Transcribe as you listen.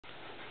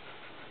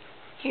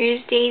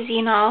Here's Daisy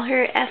and all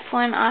her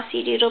F1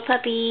 Aussidoodle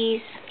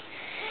puppies.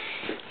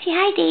 Say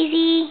hi,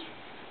 Daisy.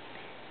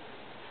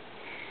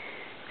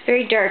 It's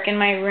very dark in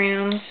my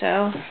room,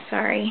 so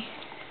sorry.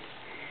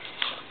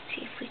 Let's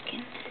see if we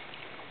can...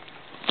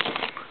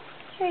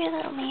 Here you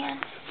little man.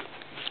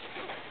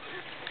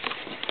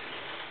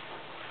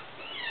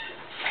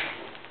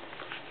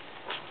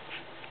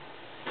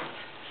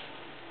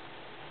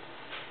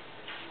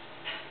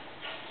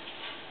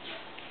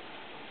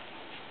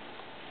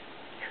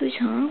 Who's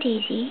home,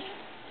 Daisy?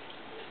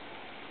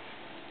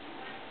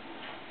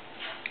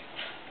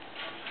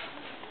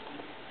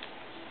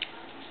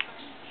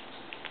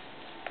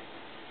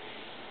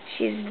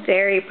 She's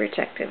very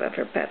protective of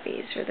her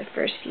puppies for the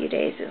first few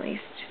days at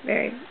least.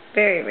 Very,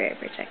 very, very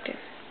protective.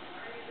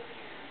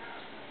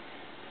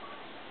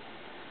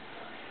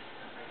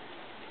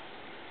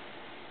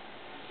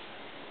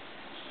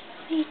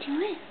 What are you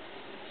doing?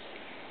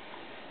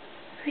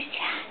 Who's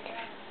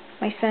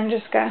that? My son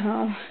just got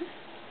home.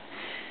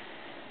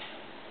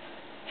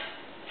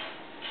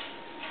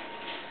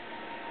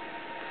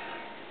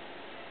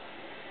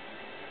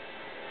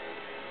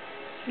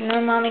 No,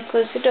 Mommy,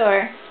 close the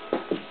door.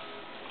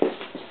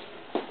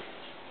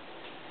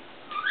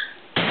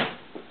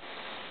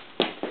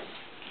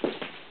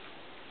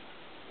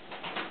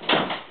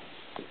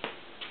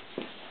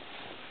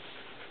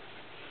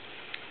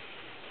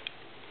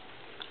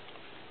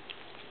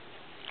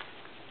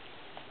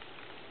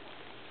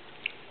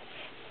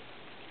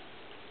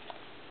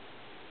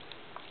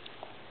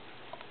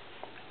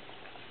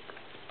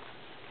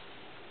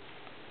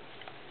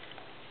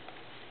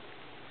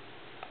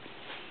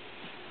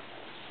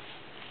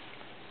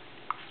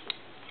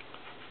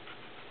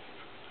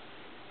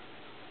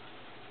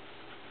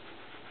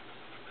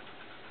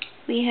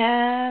 We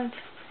have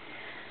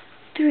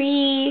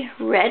 3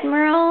 red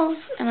Merles,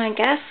 and I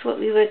guess what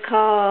we would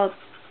call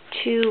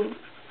 2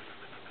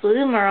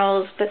 blue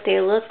Merles, but they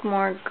look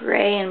more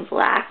gray and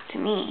black to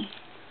me.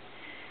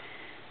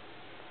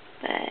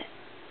 But,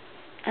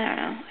 I don't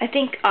know. I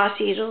think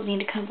Aussiedoodles need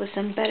to come up with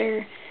some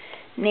better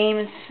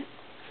names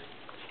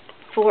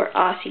for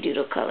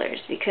Aussiedoodle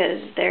colors,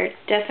 because they're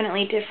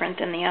definitely different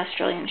than the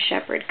Australian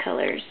Shepherd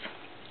colors.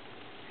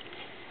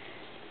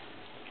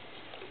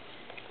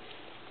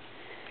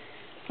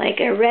 Like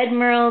a red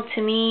Merle,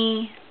 to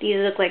me, these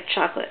look like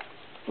chocolate,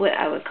 what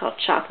I would call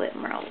chocolate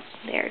Merles.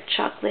 They're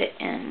chocolate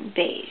and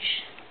beige.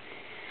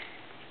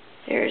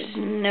 There's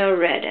no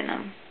red in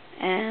them.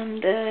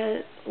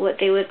 And what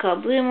they would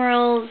call blue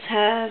Merles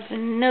have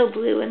no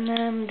blue in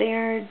them.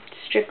 They're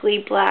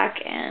strictly black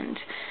and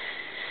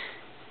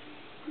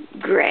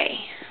gray.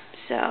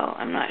 So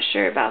I'm not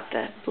sure about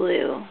the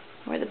blue,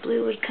 where the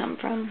blue would come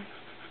from.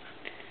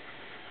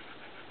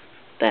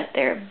 But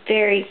they're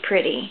very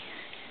pretty.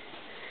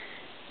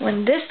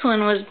 When this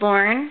one was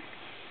born,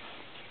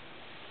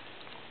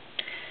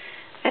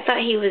 I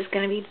thought he was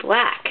going to be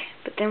black,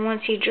 but then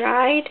once he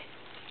dried,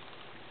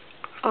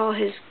 all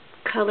his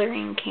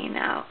coloring came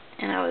out,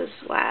 and I was,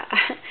 wow.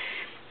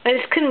 I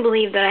just couldn't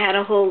believe that I had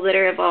a whole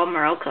litter of all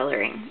Merle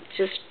coloring. It's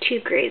just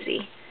too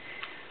crazy.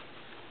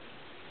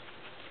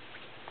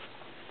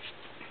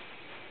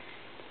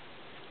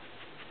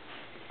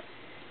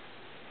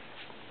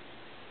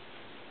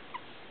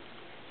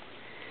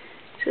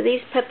 So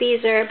these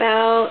puppies are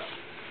about,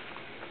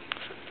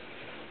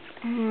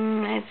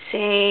 I'd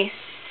say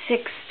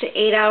 6 to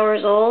 8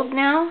 hours old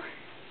now,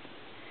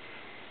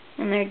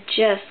 and they're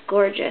just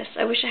gorgeous.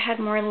 I wish I had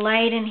more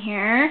light in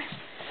here.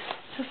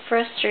 So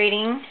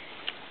frustrating.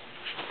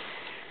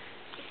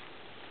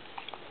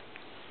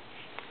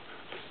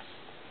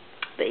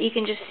 But you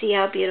can just see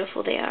how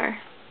beautiful they are.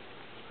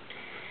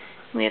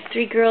 We have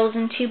 3 girls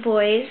and 2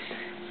 boys.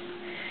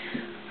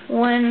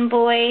 1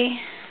 boy,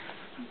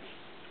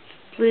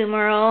 blue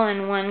Merle,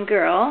 and 1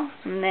 girl.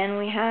 And then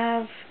we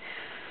have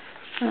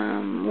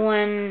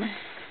 1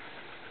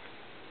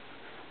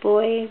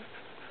 boy,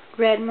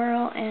 red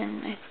Merle,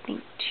 and I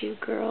think 2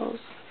 girls.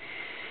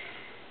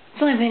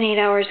 It's only been 8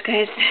 hours,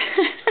 guys.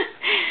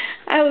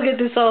 I will get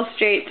this all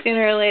straight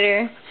sooner or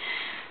later.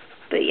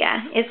 But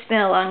yeah, it's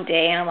been a long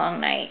day and a long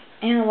night,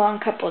 and a long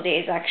couple of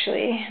days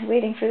actually,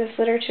 waiting for this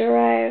litter to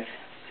arrive.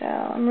 So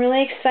I'm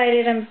really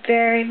excited. I'm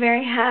very,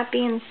 very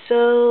happy and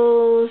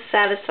so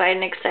satisfied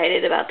and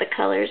excited about the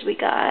colors we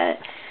got.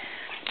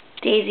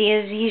 Daisy,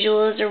 as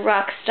usual, is a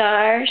rock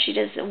star. She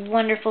does a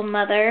wonderful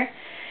mother,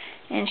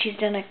 and she's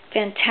done a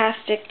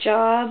fantastic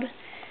job.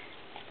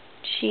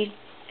 She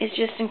is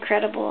just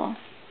incredible.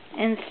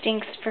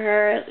 Instincts for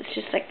her, it's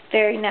just like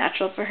very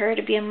natural for her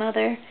to be a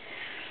mother.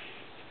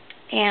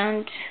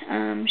 And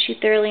she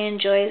thoroughly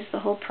enjoys the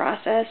whole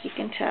process, you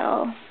can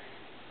tell.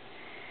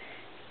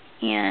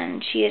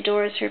 And she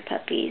adores her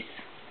puppies.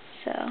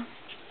 So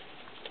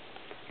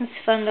it's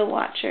fun to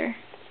watch her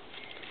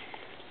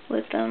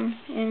with them.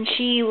 And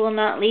she will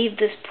not leave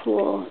this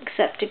pool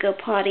except to go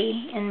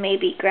potty and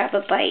maybe grab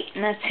a bite,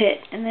 and that's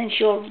it. And then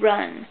she'll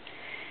run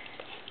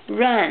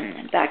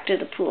back to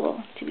the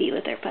pool to be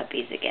with her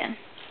puppies again.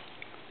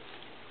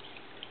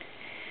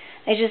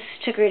 I just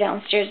took her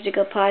downstairs to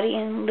go potty,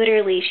 and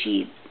literally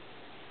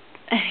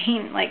I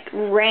mean, like,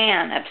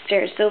 ran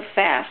upstairs so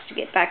fast to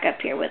get back up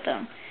here with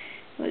them.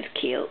 It was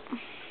cute.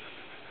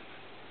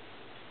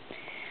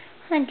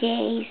 Hi,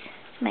 Daisy.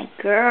 It's my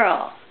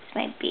girl. It's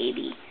my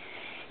baby.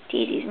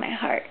 Daisy's my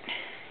heart.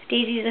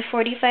 Daisy's a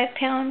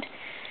 45-pound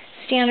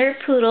standard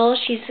poodle.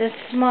 She's a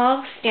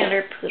small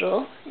standard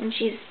poodle, and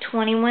she's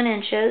 21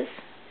 inches.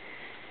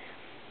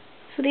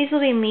 So these will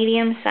be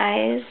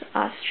medium-sized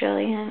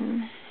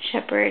Australian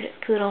Shepherd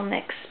Poodle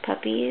mix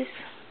puppies.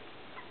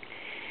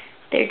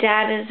 Their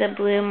dad is a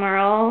blue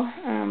Merle,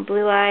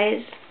 blue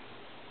eyes,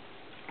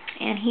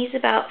 and he's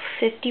about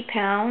 50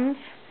 pounds.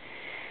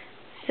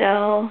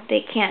 So I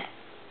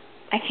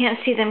can't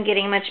see them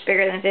getting much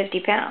bigger than 50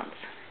 pounds.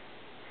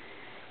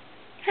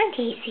 Hi,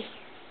 Daisy.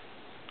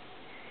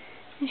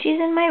 And she's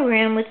in my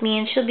room with me,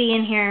 and she'll be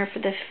in here for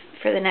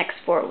the next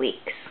 4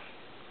 weeks.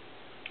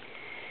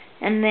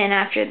 And then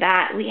after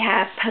that, we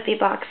have puppy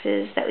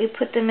boxes that we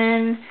put them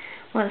in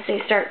once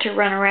they start to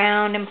run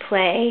around and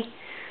play,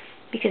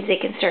 because they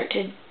can start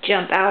to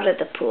jump out of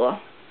the pool.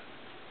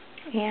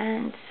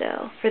 And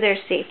so for their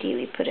safety,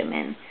 we put them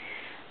in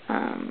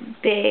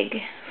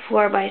big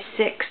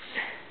 4x6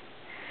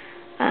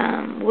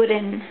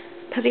 wooden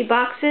puppy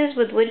boxes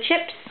with wood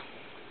chips.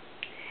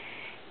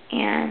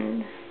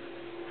 And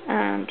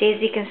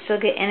Daisy can still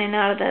get in and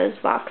out of those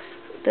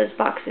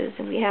boxes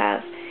that we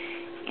have,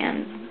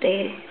 and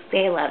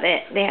they love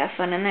it. They have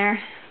fun in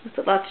there. We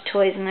put lots of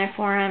toys in there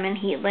for them, and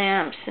heat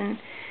lamps, and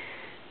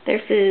their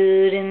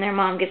food, and their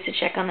mom gets to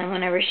check on them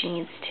whenever she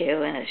needs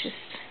to, and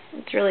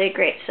it's really a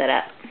great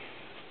setup.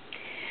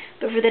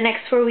 But for the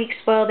next 4 weeks,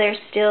 while they're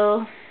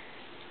still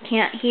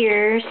can't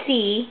hear or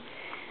see,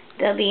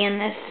 they'll be in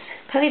this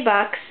puppy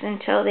box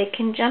until they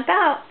can jump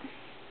out,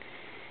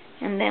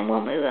 and then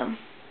we'll move them.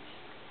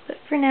 But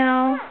for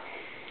now,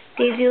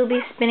 Daisy will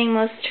be spending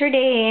most of her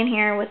day in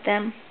here with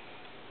them.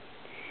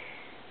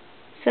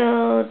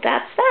 So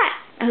that's that.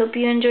 I hope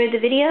you enjoyed the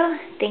video.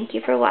 Thank you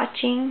for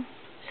watching.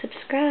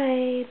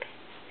 Subscribe.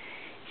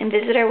 And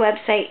visit our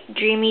website,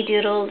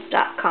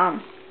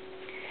 dreamydoodles.com.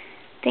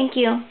 Thank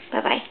you.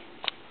 Bye-bye.